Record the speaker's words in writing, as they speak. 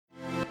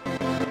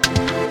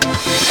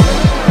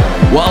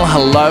Well,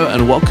 hello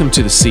and welcome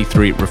to the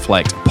C3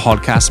 Reflect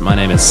podcast. My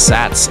name is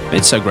Sats.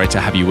 It's so great to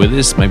have you with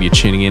us. Maybe you're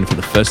tuning in for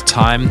the first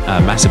time.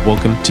 Massive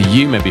welcome to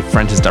you. Maybe a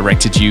friend has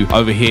directed you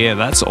over here.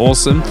 That's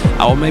awesome.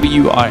 Or maybe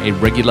you are a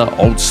regular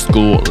old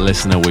school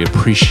listener. We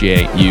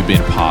appreciate you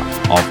being part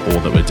of all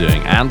that we're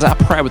doing. And our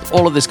prayer with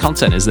all of this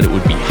content is that it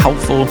would be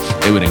helpful,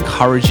 it would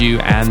encourage you,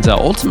 and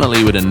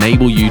ultimately would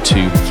enable you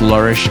to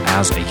flourish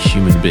as a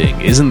human being.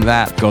 Isn't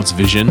that God's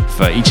vision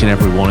for each and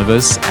every one of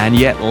us? And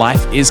yet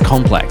life is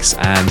complex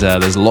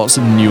and there's lots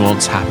of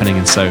nuance happening.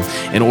 And so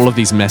in all of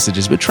these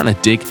messages, we're trying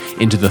to dig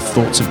into the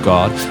thoughts of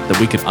God that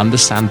we could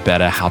understand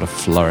better how to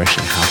flourish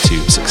and how to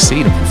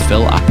succeed and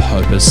fulfill our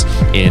purpose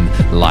in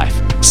life.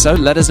 So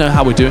let us know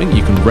how we're doing.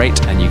 You can rate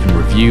and you can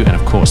review. And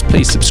of course,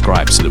 please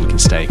subscribe so that we can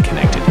stay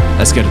connected.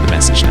 Let's go to the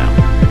message now.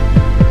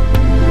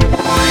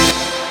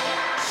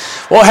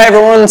 Well, hey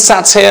everyone,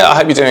 Sats here. I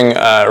hope you're doing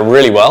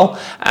really well.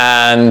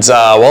 And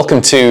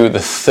welcome to the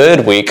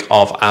third week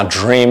of our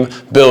Dream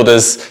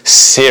Builders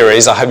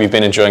series. I hope you've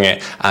been enjoying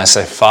it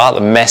so far.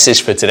 The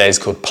message for today is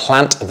called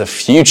Plant the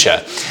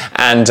Future.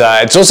 And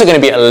it's also going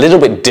to be a little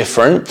bit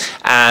different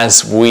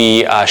as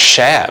we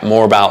share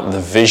more about the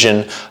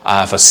vision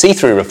for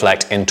C3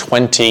 Reflect in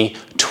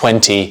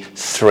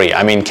 2023.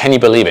 I mean, can you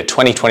believe it?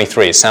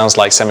 2023. It sounds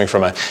like something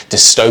from a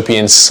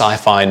dystopian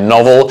sci-fi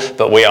novel,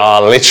 but we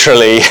are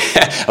literally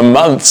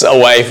months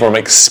away from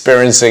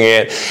experiencing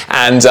it.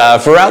 And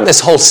throughout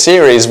this whole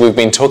series, we've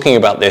been talking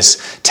about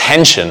this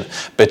tension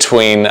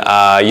between,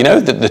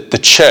 the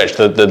church,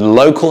 the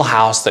local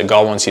house that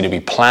God wants you to be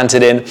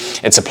planted in.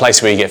 It's a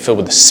place where you get filled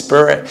with the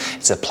Spirit.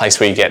 It's a place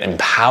where you get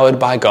empowered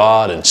by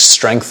God and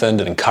strengthened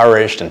and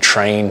encouraged and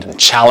trained and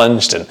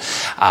challenged. And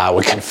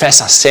we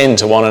confess our sin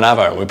to one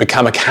another. We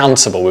become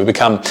accountable. We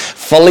become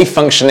fully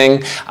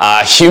functioning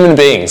human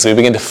beings. We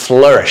begin to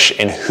flourish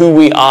in who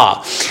we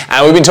are.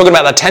 And we've been talking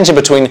about that tension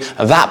between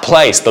that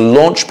place, the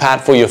launch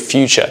pad for your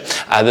future,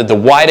 the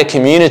wider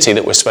community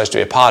that we're supposed to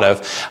be a part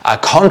of,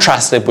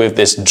 contrasted with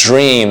this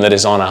dream that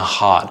is on our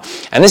heart.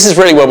 And this is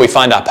really where we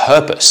find our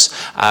purpose,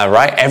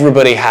 right?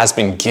 Everybody has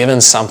been given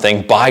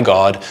something by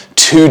God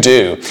to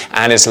do,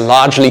 and it's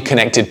largely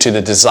connected to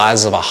the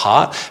desires of our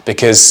heart,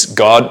 because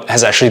God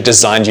has actually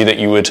designed you that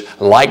you would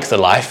like the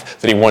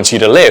life that He wants you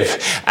to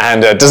live.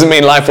 And it doesn't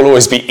mean life will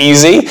always be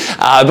easy,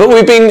 but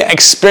we've been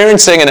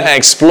experiencing and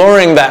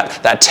exploring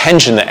that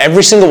tension that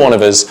every single one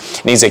of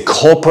us needs a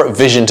corporate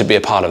vision to be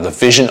a part of, the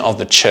vision of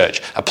the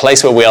church, a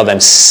place where we are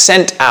then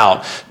sent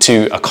out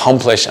to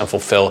accomplish and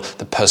fulfill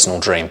the personal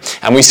dream.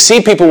 And we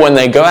see people when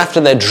they go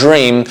after their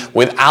dream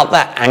without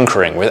that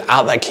anchoring,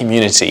 without that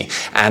community,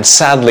 and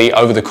sadly,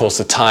 over the course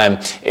of time,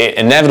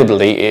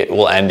 inevitably it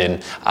will end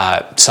in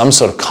some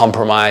sort of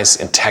compromise,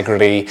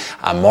 integrity,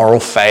 moral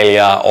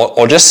failure,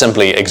 or just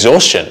simply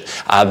exhaustion,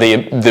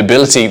 the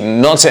ability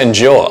not to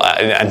endure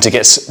and to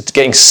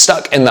getting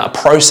stuck in that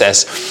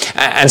process.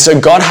 And so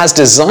God has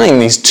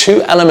designed these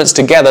two elements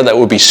together that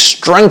will be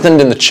strengthened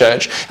in the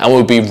church and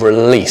will be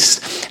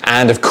released.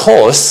 And of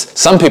course,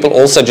 some people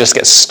also just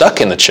get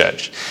stuck in the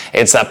church.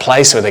 It's that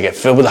place where they get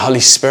filled with the Holy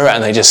Spirit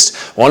and they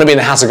just want to be in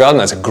the house of God, and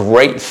that's a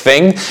great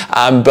thing.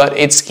 But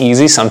it's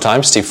easy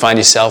sometimes to find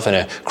yourself in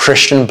a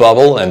Christian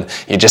bubble and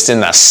you're just in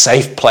that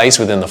safe place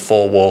within the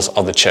four walls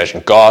of the church.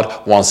 And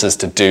God wants us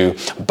to do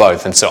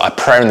both. And so our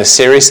prayer in this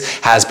series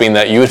has been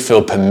that you would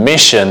feel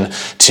permission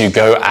to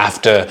go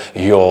after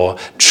your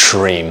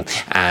dream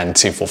and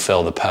to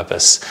fulfill the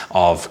purpose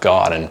of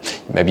God. And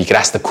maybe you could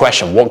ask the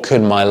question, what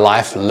could my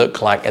life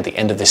look like at the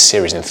end of this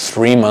series in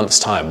 3 months'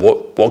 time?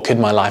 What could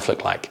my life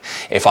look like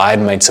if I had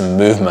made some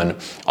movement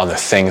on the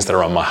things that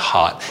are on my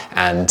heart?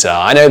 And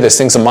I know there's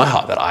things on my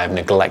heart that I've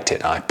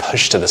neglected, I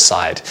pushed to the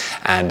side.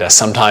 And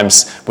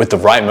sometimes with the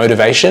right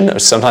motivation, or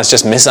sometimes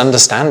just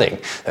misunderstanding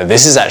that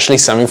this is actually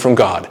something from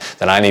God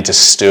that I need to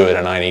steward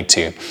and I need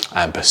to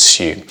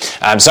pursue.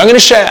 So I'm going to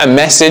share a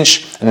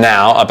message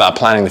now about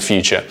planning the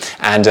future.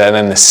 And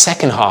then the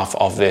second half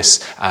of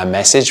this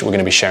message, we're going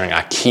to be sharing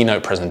our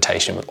keynote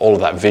presentation with all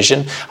of that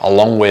vision,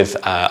 along with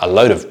a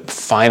load of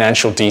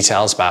financial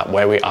details about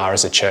where we are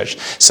as a church,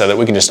 so that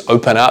we can just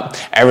open up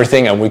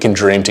everything and we can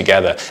dream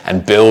together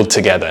and build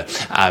together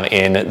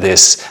in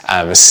this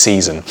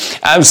season.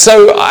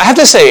 So I have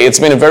to say, it's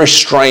been a very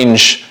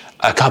strange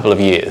couple of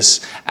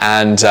years.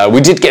 And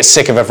we did get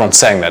sick of everyone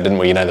saying that, didn't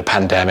we? You know, the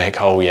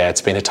pandemic, oh yeah,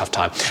 it's been a tough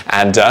time.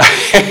 And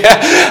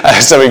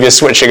some of you are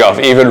switching off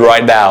even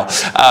right now.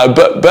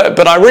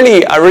 But I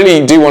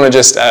really do want to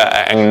just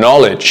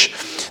acknowledge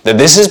that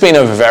this has been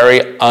a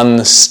very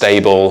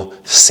unstable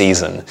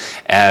season.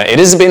 It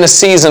has been a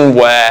season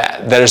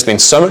where there has been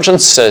so much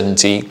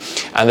uncertainty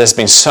and there's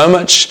been so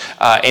much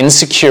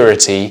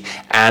insecurity,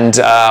 and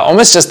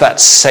almost just that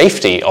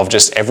safety of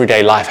just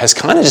everyday life has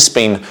kind of just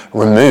been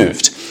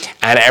removed.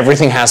 And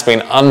everything has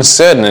been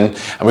uncertain, and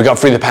we got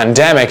through the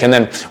pandemic, and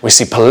then we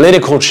see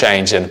political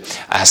change, and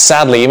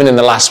sadly, even in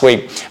the last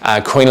week,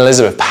 Queen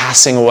Elizabeth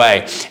passing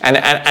away, and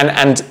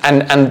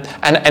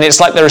it's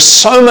like there is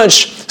so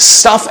much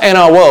stuff in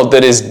our world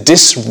that is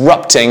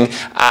disrupting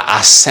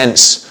our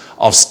sense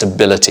of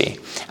stability,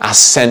 our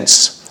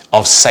sense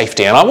of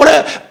safety. And I want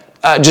to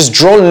just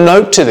draw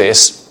note to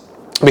this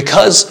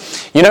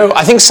because,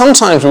 I think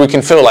sometimes we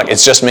can feel like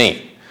it's just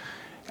me.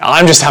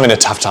 I'm just having a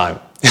tough time.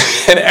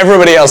 And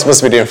everybody else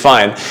must be doing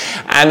fine.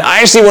 And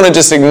I actually want to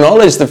just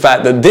acknowledge the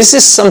fact that this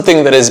is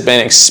something that has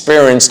been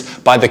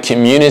experienced by the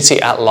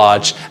community at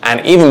large,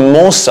 and even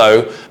more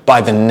so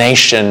by the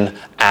nation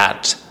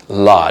at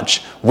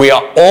large. We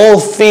are all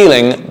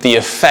feeling the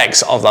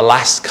effects of the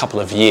last couple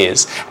of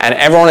years, and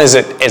everyone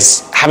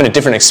is having a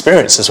different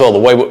experience as well, the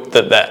way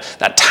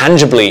that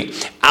tangibly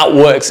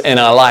outworks in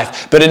our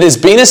life. But it has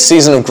been a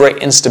season of great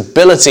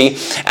instability,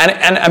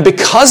 and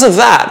because of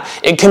that,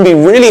 it can be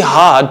really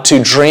hard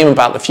to dream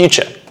about the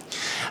future.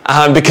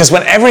 Because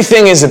when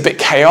everything is a bit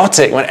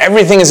chaotic, when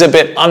everything is a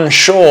bit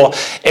unsure,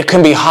 it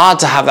can be hard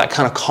to have that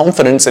kind of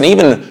confidence and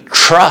even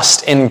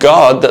trust in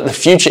God that the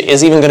future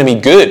is even going to be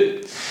good.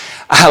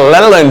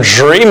 Let alone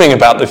dreaming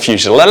about the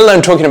future, let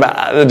alone talking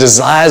about the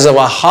desires of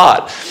our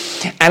heart.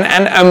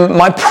 And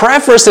my prayer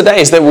for us today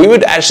is that we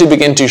would actually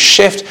begin to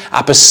shift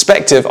our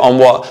perspective on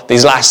what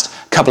these last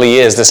couple of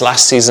years, this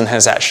last season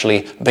has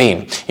actually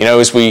been.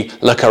 As we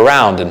look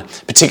around, and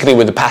particularly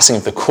with the passing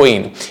of the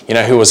Queen,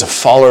 who was a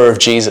follower of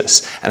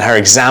Jesus, and her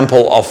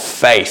example of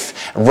faith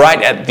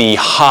right at the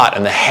heart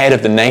and the head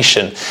of the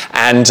nation.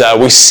 And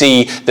we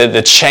see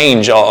the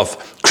change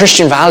of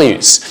Christian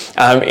values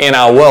in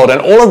our world,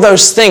 and all of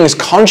those things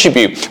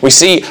contribute. We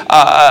see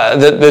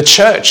the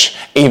church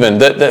even,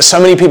 that so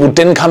many people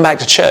didn't come back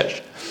to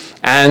church.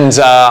 And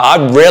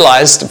I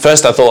realized,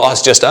 first I thought,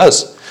 it's just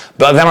us.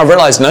 But then I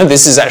realized, no,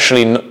 this is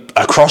actually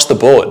across the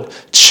board.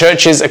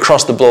 Churches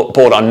across the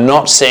board are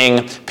not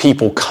seeing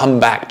people come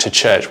back to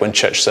church when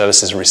church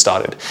services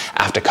restarted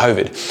after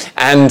COVID.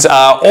 And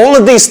all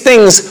of these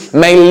things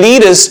may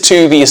lead us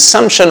to the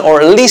assumption,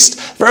 or at least,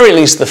 very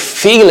least, the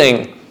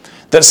feeling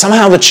that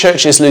somehow the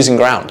church is losing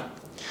ground.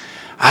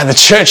 The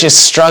church is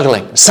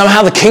struggling.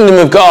 Somehow the kingdom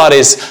of God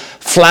is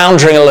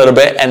floundering a little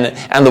bit,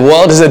 and the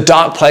world is a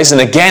dark place. And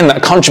again,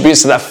 that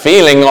contributes to that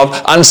feeling of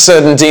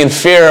uncertainty and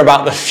fear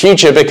about the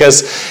future,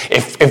 because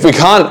if we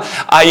can't,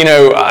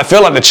 I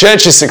feel like the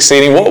church is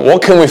succeeding,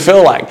 what can we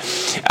feel like?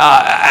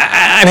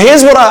 And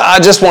here's what I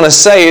just want to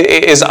say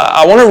is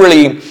I want to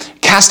really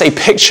cast a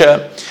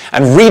picture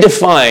and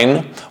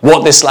redefine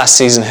what this last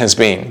season has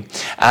been.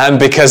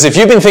 Because if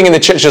you've been thinking the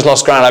church has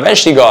lost ground, I've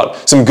actually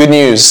got some good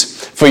news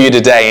for you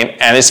today.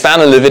 And it's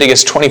found in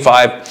Leviticus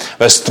 25,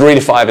 verse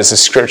 3-5 as a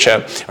scripture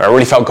where I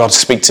really felt God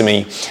speak to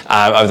me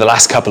over the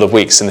last couple of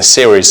weeks in the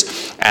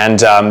series. And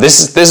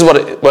this is what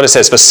it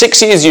says. For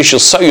 6 years you shall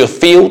sow your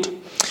field,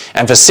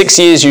 and for 6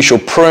 years you shall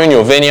prune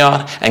your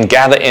vineyard and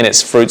gather in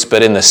its fruits.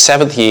 But in the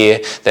 7th year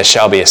there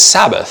shall be a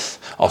Sabbath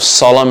of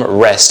solemn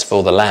rest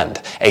for the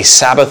land, a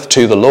Sabbath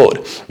to the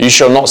Lord. You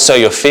shall not sow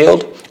your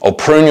field or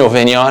prune your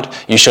vineyard.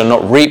 You shall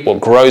not reap what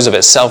grows of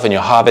itself in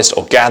your harvest,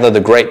 or gather the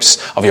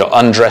grapes of your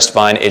undressed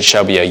vine. It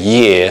shall be a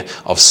year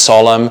of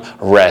solemn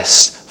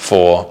rest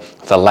for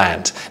the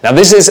land. Now,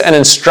 this is an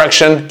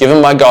instruction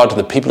given by God to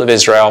the people of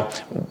Israel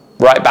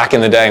right back in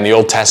the day in the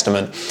Old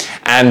Testament.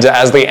 And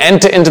as they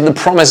enter into the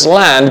promised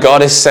land,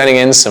 God is setting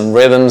in some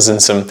rhythms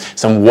and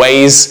some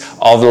ways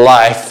of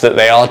life that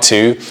they are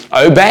to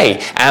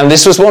obey. And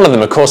this was one of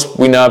them. Of course,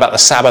 we know about the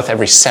Sabbath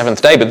every 7th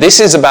day, but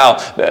this is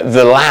about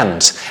the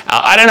land.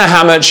 I don't know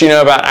how much you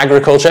know about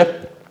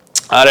agriculture.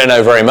 I don't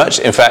know very much.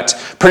 In fact,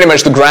 pretty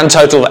much the grand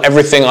total of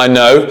everything I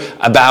know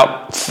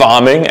about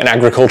farming and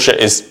agriculture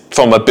is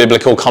from a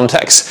biblical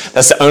context.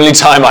 That's the only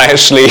time I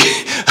actually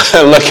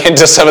look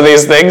into some of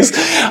these things.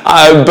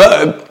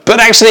 But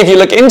actually, if you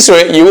look into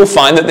it, you will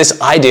find that this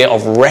idea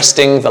of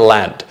resting the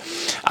land,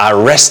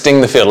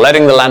 resting the field,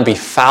 letting the land be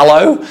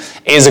fallow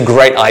is a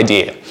great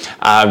idea.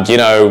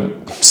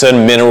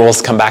 Certain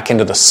minerals come back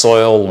into the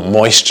soil,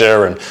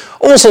 moisture, and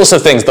all sorts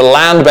of things. The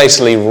land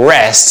basically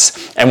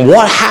rests, and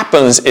what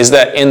happens is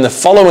that in the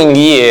following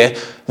year,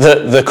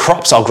 the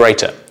crops are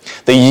greater.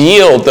 The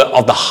yield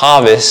of the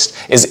harvest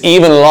is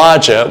even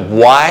larger.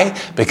 Why?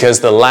 Because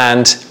the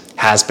land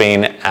has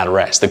been at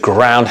rest. The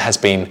ground has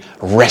been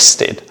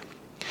rested.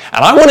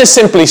 And I want to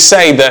simply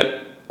say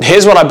that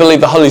here's what I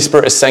believe the Holy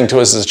Spirit is saying to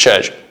us as a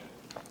church.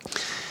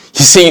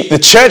 You see, the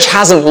church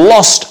hasn't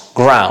lost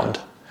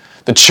ground.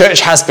 The church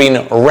has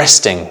been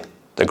resting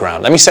the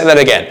ground. Let me say that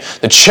again.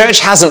 The church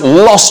hasn't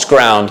lost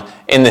ground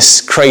in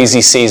this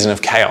crazy season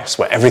of chaos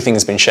where everything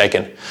has been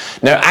shaken.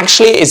 No,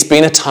 actually, it's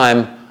been a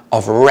time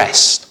of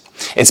rest.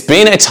 It's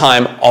been a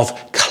time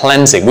of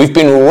cleansing. We've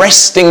been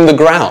resting the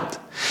ground.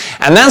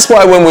 And that's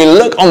why when we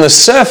look on the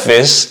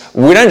surface,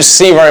 we don't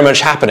see very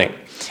much happening.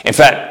 In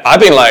fact,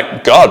 I've been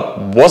like,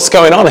 God, what's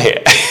going on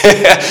here?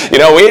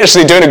 Are we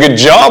actually doing a good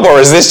job, or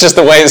is this just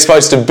the way it's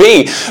supposed to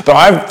be? But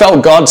I've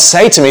felt God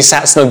say to me,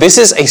 Sats, no, this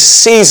is a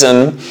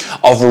season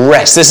of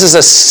rest. This is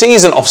a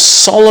season of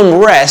solemn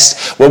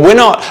rest where we're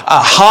not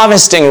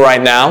harvesting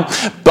right now,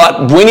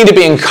 but we need to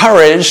be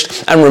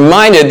encouraged and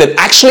reminded that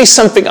actually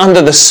something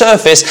under the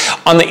surface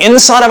on the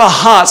inside of our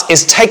hearts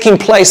is taking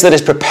place that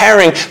is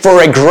preparing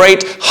for a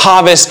great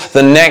harvest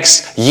the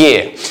next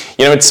year.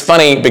 It's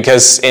funny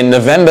because in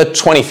November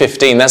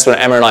 2015, that's when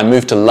Emma and I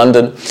moved to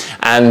London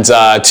and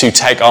to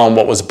take on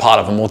what was a part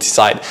of a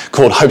multi-site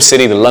called Hope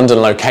City, the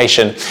London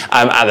location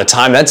at the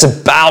time. That's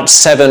about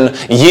 7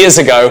 years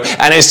ago,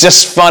 and it's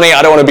just funny.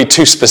 I don't want to be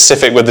too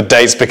specific with the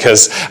dates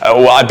because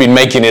I've been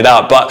making it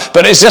up,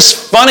 but it's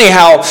just funny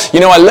how,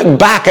 I look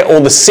back at all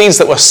the seeds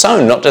that were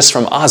sown, not just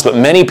from us, but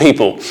many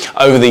people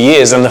over the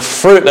years, and the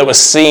fruit that was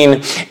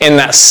seen in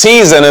that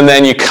season, and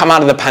then you come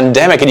out of the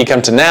pandemic and you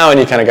come to now and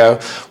you kind of go,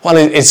 well,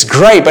 it's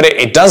great, but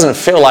it doesn't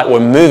feel like we're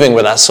moving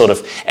with that sort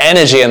of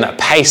energy and that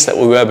pace that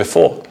we were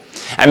before.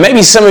 And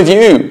maybe some of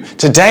you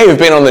today who've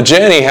been on the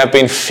journey have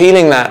been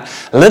feeling that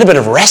a little bit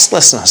of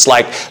restlessness,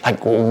 like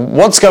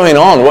what's going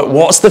on?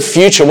 What's the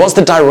future? What's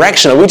the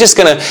direction? Are we just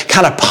going to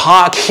kind of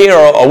park here,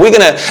 or are we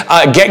going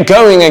to get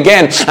going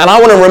again? And I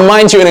want to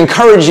remind you and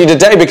encourage you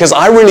today, because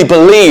I really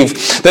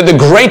believe that the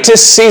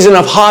greatest season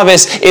of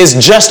harvest is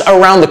just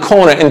around the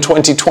corner in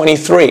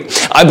 2023.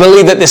 I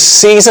believe that this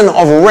season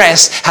of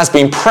rest has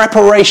been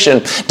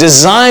preparation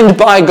designed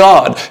by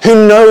God,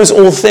 who knows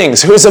all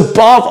things, who is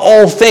above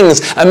all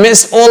things,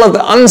 amidst all of the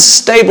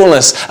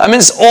unstableness,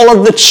 amidst all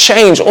of the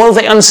change, all of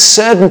the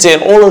uncertainty,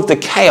 and all of the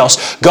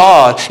chaos.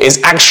 God is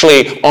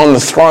actually on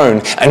the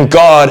throne, and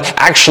God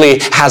actually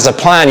has a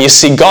plan. You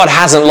see, God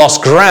hasn't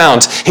lost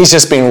ground. He's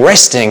just been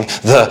resting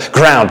the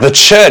ground. The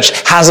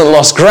church hasn't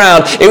lost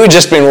ground. It would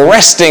just been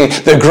resting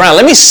the ground.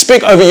 Let me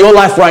speak over your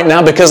life right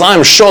now, because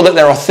I'm sure that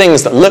there are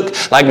things that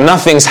look like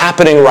nothing's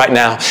happening right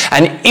now.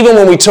 And even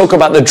when we talk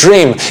about the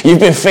dream,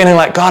 you've been feeling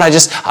like, God,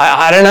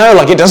 I don't know,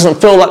 like it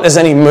doesn't feel like there's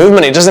any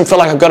movement. It doesn't feel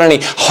like I've got any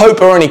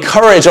hope or any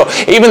courage, or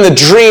even the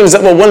dreams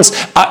that were once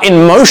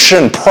in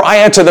motion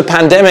prior to the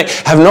pandemic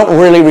have not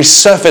really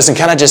resurfaced. And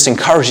can I just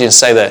encourage you to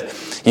say that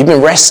you've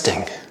been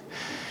resting.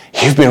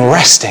 You've been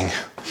resting.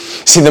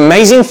 See, the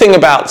amazing thing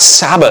about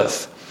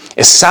Sabbath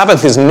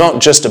is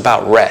not just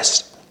about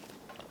rest.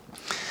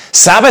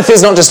 Sabbath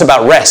is not just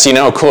about rest.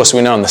 Of course,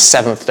 we know on the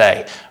 7th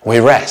day we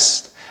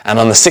rest, and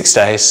on the 6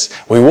 days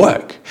we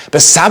work.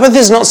 But Sabbath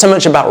is not so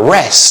much about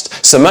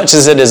rest, so much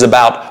as it is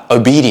about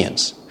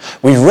obedience.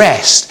 We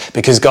rest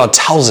because God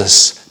tells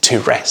us to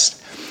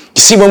rest.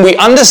 You see, when we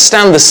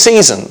understand the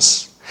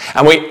seasons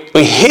and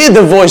we hear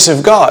the voice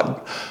of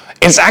God,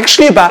 it's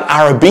actually about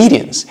our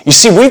obedience. You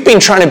see, we've been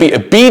trying to be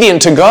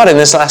obedient to God in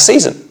this last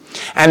season.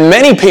 And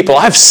many people,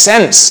 I've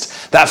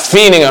sensed that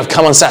feeling of,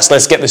 come on, Sats,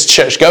 let's get this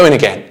church going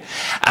again.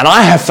 And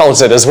I have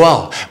felt it as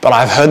well. But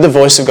I've heard the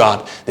voice of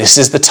God. This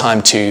is the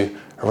time to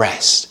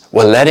rest.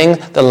 We're letting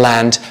the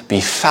land be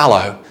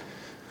fallow.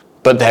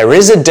 But there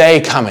is a day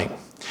coming.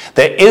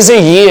 There is a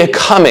year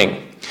coming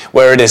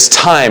where it is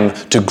time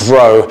to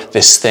grow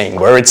this thing,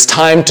 where it's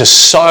time to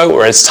sow,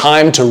 where it's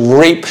time to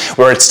reap,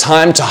 where it's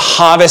time to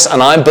harvest.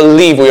 And I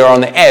believe we are on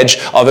the edge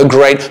of a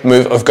great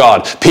move of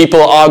God.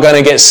 People are going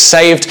to get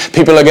saved.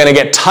 People are going to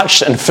get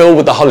touched and filled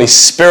with the Holy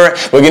Spirit.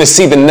 We're going to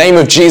see the name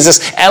of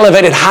Jesus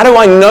elevated. How do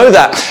I know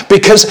that?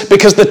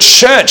 Because the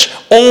church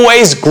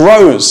always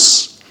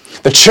grows.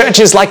 The church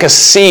is like a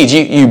seed.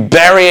 You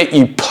bury it,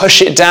 you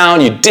push it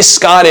down, you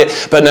discard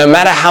it, but no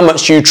matter how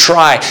much you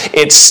try,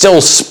 it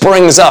still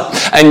springs up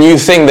a new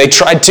thing. They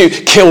tried to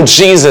kill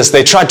Jesus.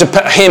 They tried to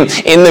put him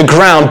in the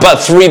ground, but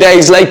 3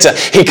 days later,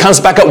 he comes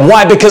back up.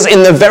 Why? Because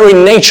in the very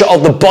nature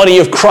of the body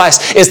of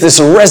Christ is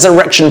this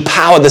resurrection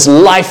power, this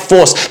life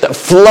force that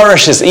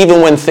flourishes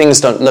even when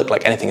things don't look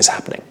like anything is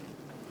happening.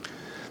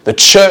 The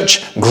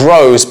church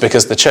grows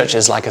because the church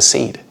is like a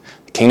seed.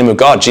 The kingdom of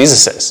God,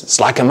 Jesus says, it's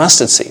like a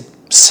mustard seed.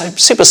 So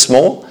super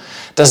small,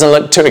 doesn't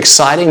look too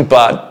exciting,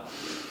 but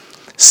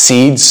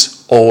seeds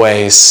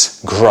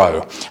always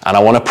grow. And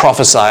I want to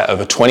prophesy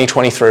over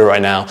 2023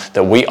 right now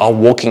that we are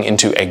walking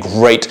into a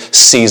great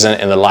season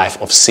in the life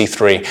of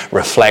C3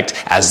 Reflect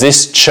as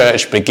this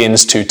church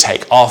begins to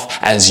take off,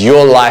 as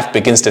your life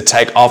begins to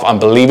take off. I'm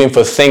believing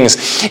for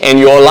things in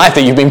your life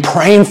that you've been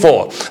praying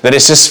for, that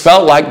it's just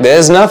felt like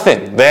there's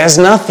nothing.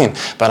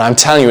 But I'm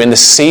telling you, in the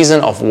season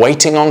of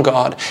waiting on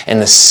God, in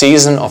the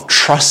season of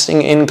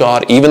trusting in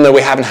God, even though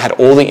we haven't had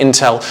all the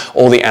intel,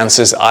 all the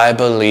answers, I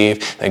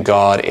believe that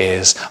God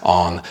is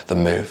on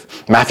the move.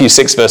 Matthew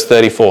 6 verse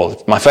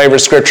 34, my favorite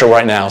scripture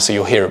right now, so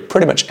you'll hear it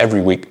pretty much every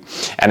week.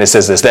 And it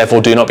says this,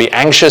 therefore do not be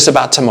anxious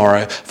about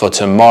tomorrow, for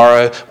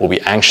tomorrow will be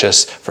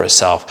anxious for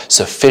itself.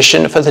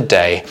 Sufficient for the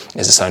day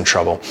is its own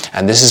trouble.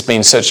 And this has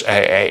been such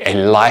a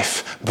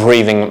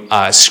life-breathing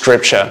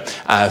scripture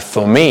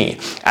for me,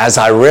 as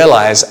I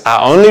realize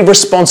our only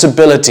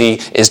responsibility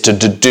is to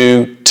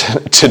do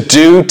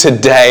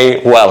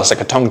today well. It's like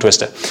a tongue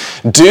twister.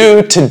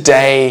 Do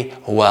today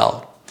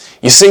well.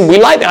 You see,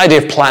 we like the idea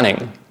of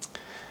planning,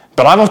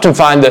 but I've often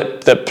found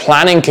that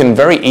planning can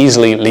very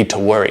easily lead to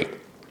worry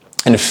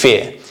and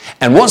fear.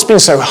 And what's been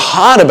so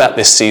hard about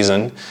this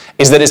season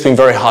is that it's been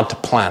very hard to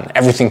plan.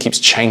 Everything keeps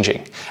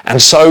changing.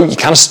 And so you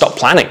kind of stop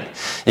planning.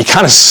 You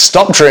kind of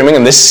stop dreaming,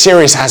 and this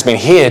series has been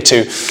here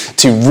to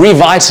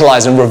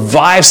revitalize and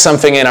revive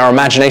something in our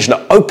imagination,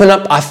 to open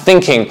up our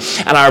thinking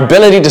and our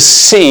ability to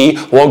see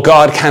what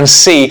God can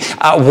see.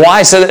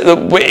 Why? So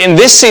that in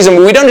this season,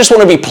 we don't just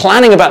want to be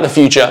planning about the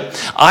future.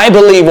 I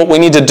believe what we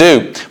need to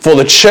do for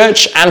the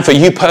church and for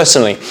you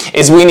personally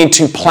is we need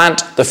to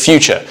plant the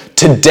future.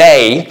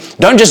 Today,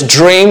 don't just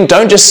dream,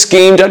 don't just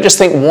scheme, don't just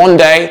think one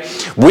day.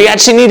 We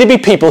actually need to be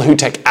people who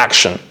take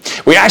action.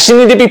 We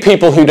actually need to be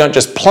people who don't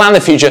just plan the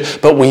future,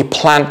 but we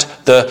plant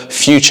the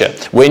future.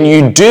 When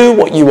you do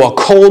what you are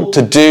called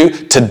to do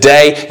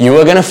today, you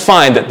are going to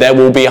find that there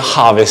will be a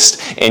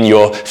harvest in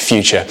your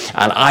future.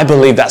 And I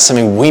believe that's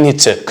something we need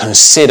to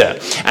consider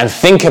and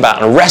think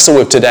about and wrestle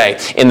with today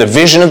in the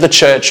vision of the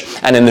church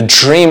and in the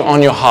dream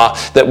on your heart,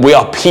 that we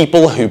are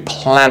people who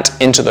plant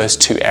into those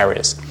two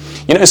areas.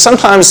 You know,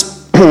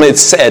 sometimes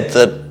it's said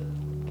that,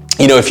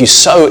 if you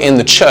sow in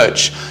the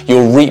church,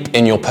 you'll reap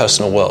in your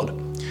personal world.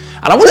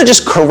 And I want to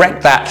just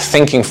correct that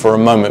thinking for a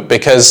moment,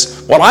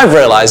 because what I've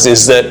realized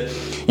is that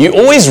you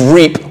always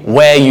reap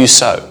where you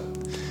sow.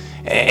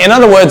 In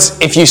other words,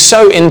 if you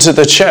sow into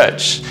the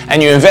church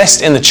and you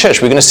invest in the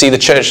church, we're going to see the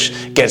church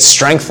get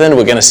strengthened.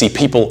 We're going to see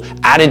people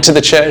added to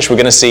the church. We're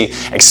going to see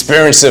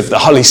experience of the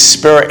Holy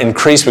Spirit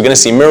increase. We're going to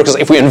see miracles.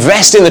 If we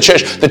invest in the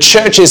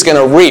church is going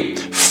to reap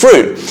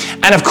fruit.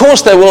 And of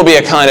course, there will be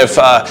a kind of,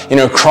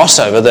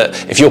 crossover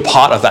that if you're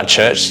part of that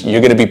church,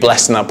 you're going to be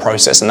blessed in that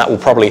process, and that will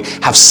probably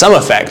have some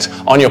effect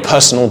on your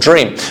personal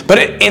dream. But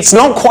it's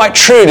not quite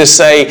true to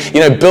say,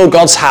 build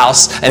God's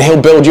house and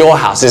He'll build your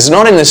house. It's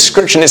not in the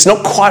scripture. It's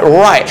not quite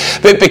right.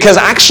 But because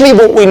actually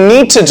what we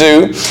need to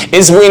do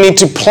is we need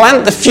to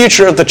plant the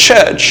future of the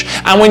church,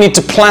 and we need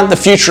to plant the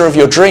future of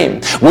your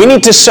dream. We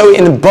need to sow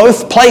in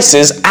both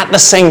places at the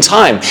same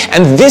time.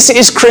 And this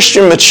is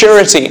Christian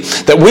maturity,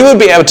 that we would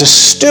be able to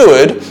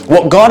steward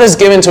what God has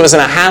given to us in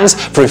our hands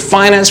through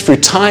finance, through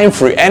time,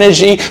 through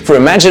energy, through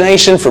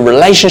imagination, through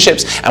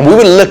relationships, and we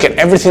would look at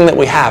everything that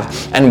we have,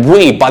 and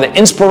we, by the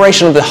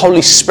inspiration of the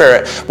Holy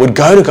Spirit, would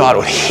go to God,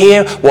 would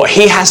hear what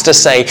He has to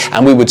say,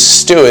 and we would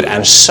steward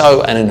and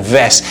sow and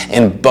invest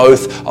in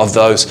both of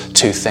those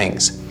two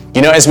things.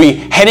 As we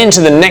head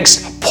into the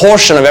next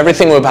portion of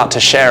everything we're about to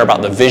share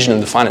about the vision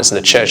and the finance of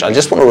the church, I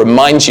just want to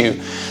remind you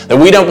that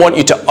we don't want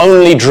you to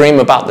only dream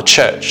about the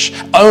church,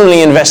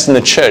 only invest in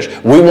the church.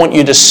 We want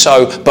you to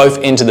sow both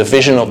into the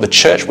vision of the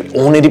church. We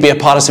all need to be a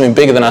part of something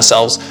bigger than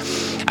ourselves.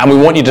 And we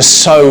want you to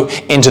sow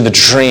into the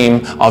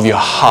dream of your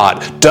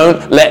heart.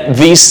 Don't let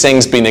these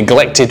things be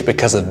neglected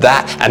because of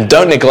that, and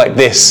don't neglect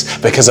this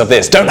because of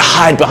this. Don't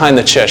hide behind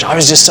the church. I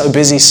was just so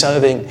busy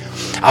serving.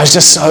 I was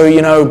just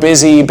so,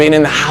 busy being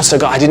in the house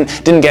of God. I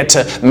didn't get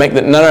to make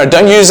the... No,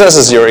 don't use us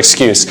as your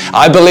excuse.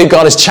 I believe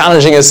God is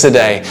challenging us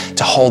today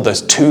to hold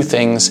those two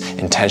things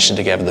in tension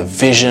together. The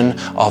vision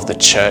of the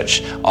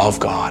church of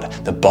God,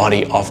 the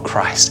body of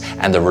Christ,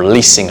 and the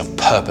releasing of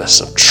purpose,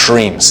 of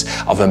dreams,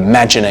 of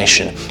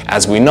imagination,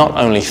 as we not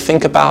only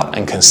think about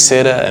and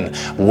consider and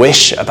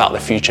wish about the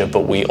future,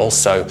 but we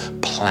also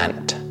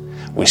plant.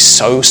 We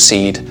sow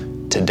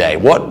seed today.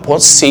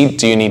 What seed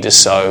do you need to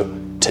sow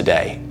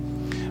today?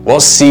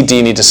 What seed do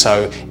you need to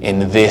sow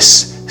in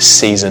this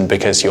season?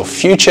 Because your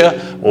future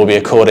will be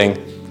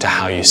according to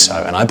how you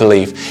sow. And I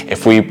believe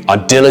if we are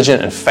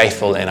diligent and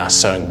faithful in our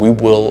sowing, we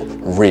will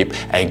reap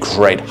a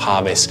great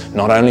harvest,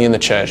 not only in the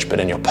church, but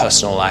in your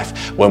personal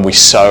life when we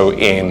sow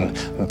in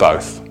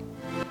both.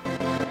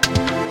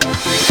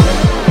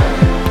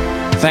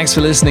 Thanks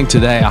for listening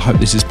today. I hope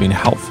this has been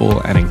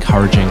helpful and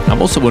encouraging.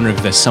 I'm also wondering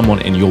if there's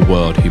someone in your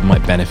world who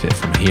might benefit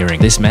from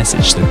hearing this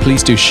message, so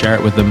please do share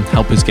it with them.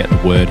 Help us get the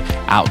word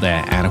out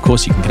there. And of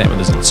course, you can connect with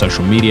us on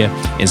social media,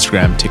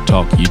 Instagram,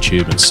 TikTok,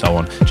 YouTube, and so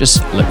on.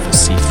 Just look for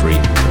C3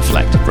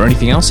 Reflect. For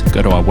anything else,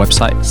 go to our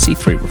website,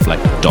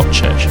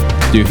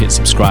 c3reflect.church. Do hit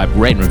subscribe,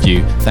 rate, and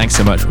review. Thanks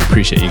so much. We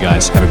appreciate you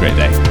guys. Have a great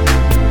day.